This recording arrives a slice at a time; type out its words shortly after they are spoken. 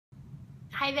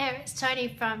Hey there, it's Tony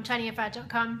from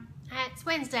TonyFR.com. It's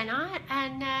Wednesday night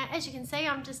and as you can see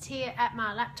I'm just here at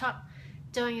my laptop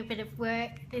doing a bit of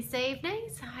work this evening.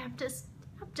 So I'm just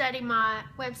updating my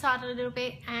website a little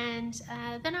bit and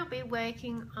then I'll be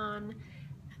working on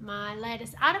my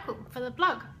latest article for the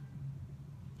blog.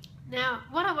 Now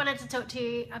what I wanted to talk to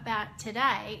you about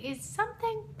today is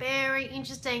something very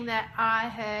interesting that I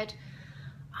heard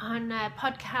on a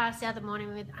podcast the other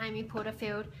morning with Amy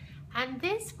Porterfield. And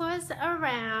this was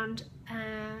around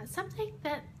something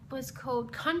that was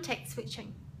called context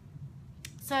switching.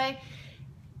 So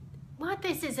what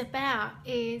this is about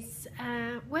is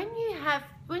when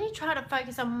you try to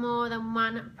focus on more than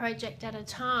one project at a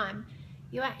time,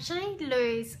 you actually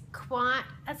lose quite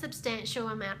a substantial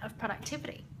amount of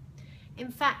productivity.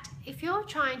 In fact, if you're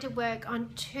trying to work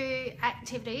on two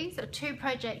activities or two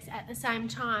projects at the same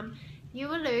time, you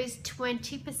will lose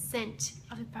 20%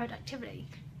 of the productivity.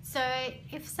 So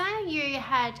if say you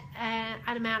had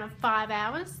an amount of 5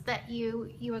 hours that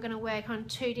you were going to work on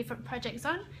two different projects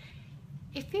on,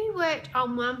 if you worked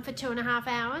on one for 2.5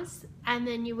 hours and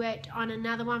then you worked on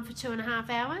another one for 2.5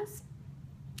 hours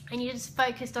and you just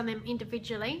focused on them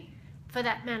individually for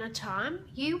that amount of time,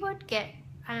 you would get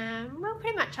well,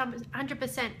 pretty much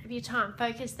 100% of your time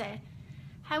focused there.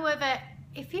 However,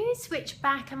 if you switch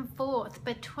back and forth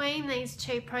between these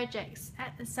two projects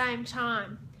at the same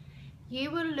time, you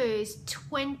will lose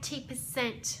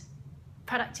 20%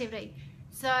 productivity.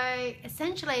 So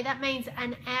essentially that means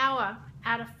an hour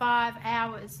out of 5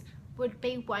 hours would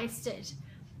be wasted.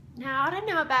 Now I don't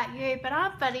know about you, but I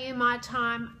value my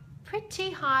time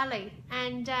pretty highly,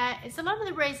 and it's a lot of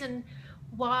the reason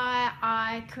why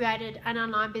I created an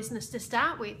online business to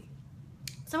start with.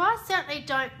 So I certainly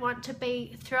don't want to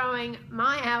be throwing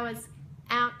my hours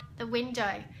out the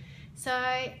window. So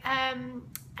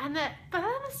and the other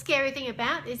scary thing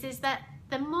about this is that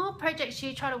the more projects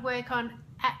you try to work on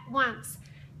at once,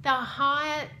 the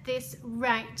higher this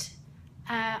rate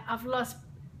of lost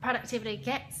productivity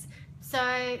gets.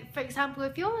 So for example,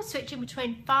 if you're switching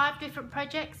between 5 different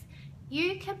projects,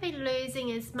 you can be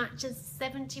losing as much as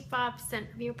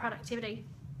 75% of your productivity.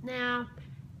 Now,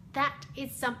 that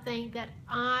is something that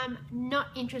I'm not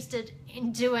interested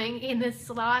in doing in the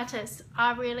slightest.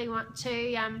 I really want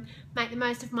to make the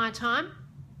most of my time.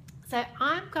 So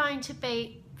I'm going to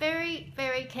be very,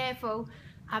 very careful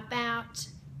about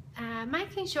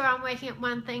making sure I'm working at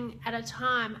one thing at a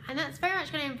time. And that's very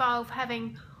much going to involve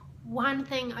having one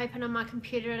thing open on my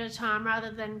computer at a time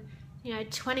rather than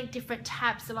 20 different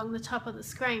tabs along the top of the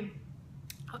screen.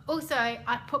 Also,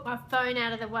 I put my phone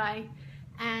out of the way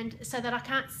and so that I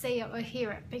can't see it or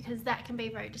hear it, because that can be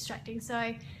very distracting.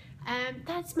 So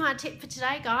that's my tip for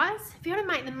today, guys. If you want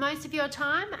to make the most of your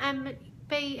time and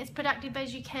be as productive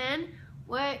as you can,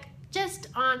 work just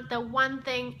on the one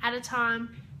thing at a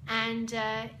time, and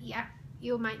yeah,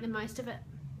 you'll make the most of it.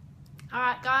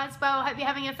 Alright guys, well I hope you're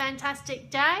having a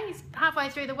fantastic day. It's halfway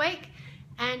through the week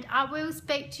and I will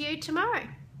speak to you tomorrow.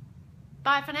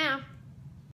 Bye for now.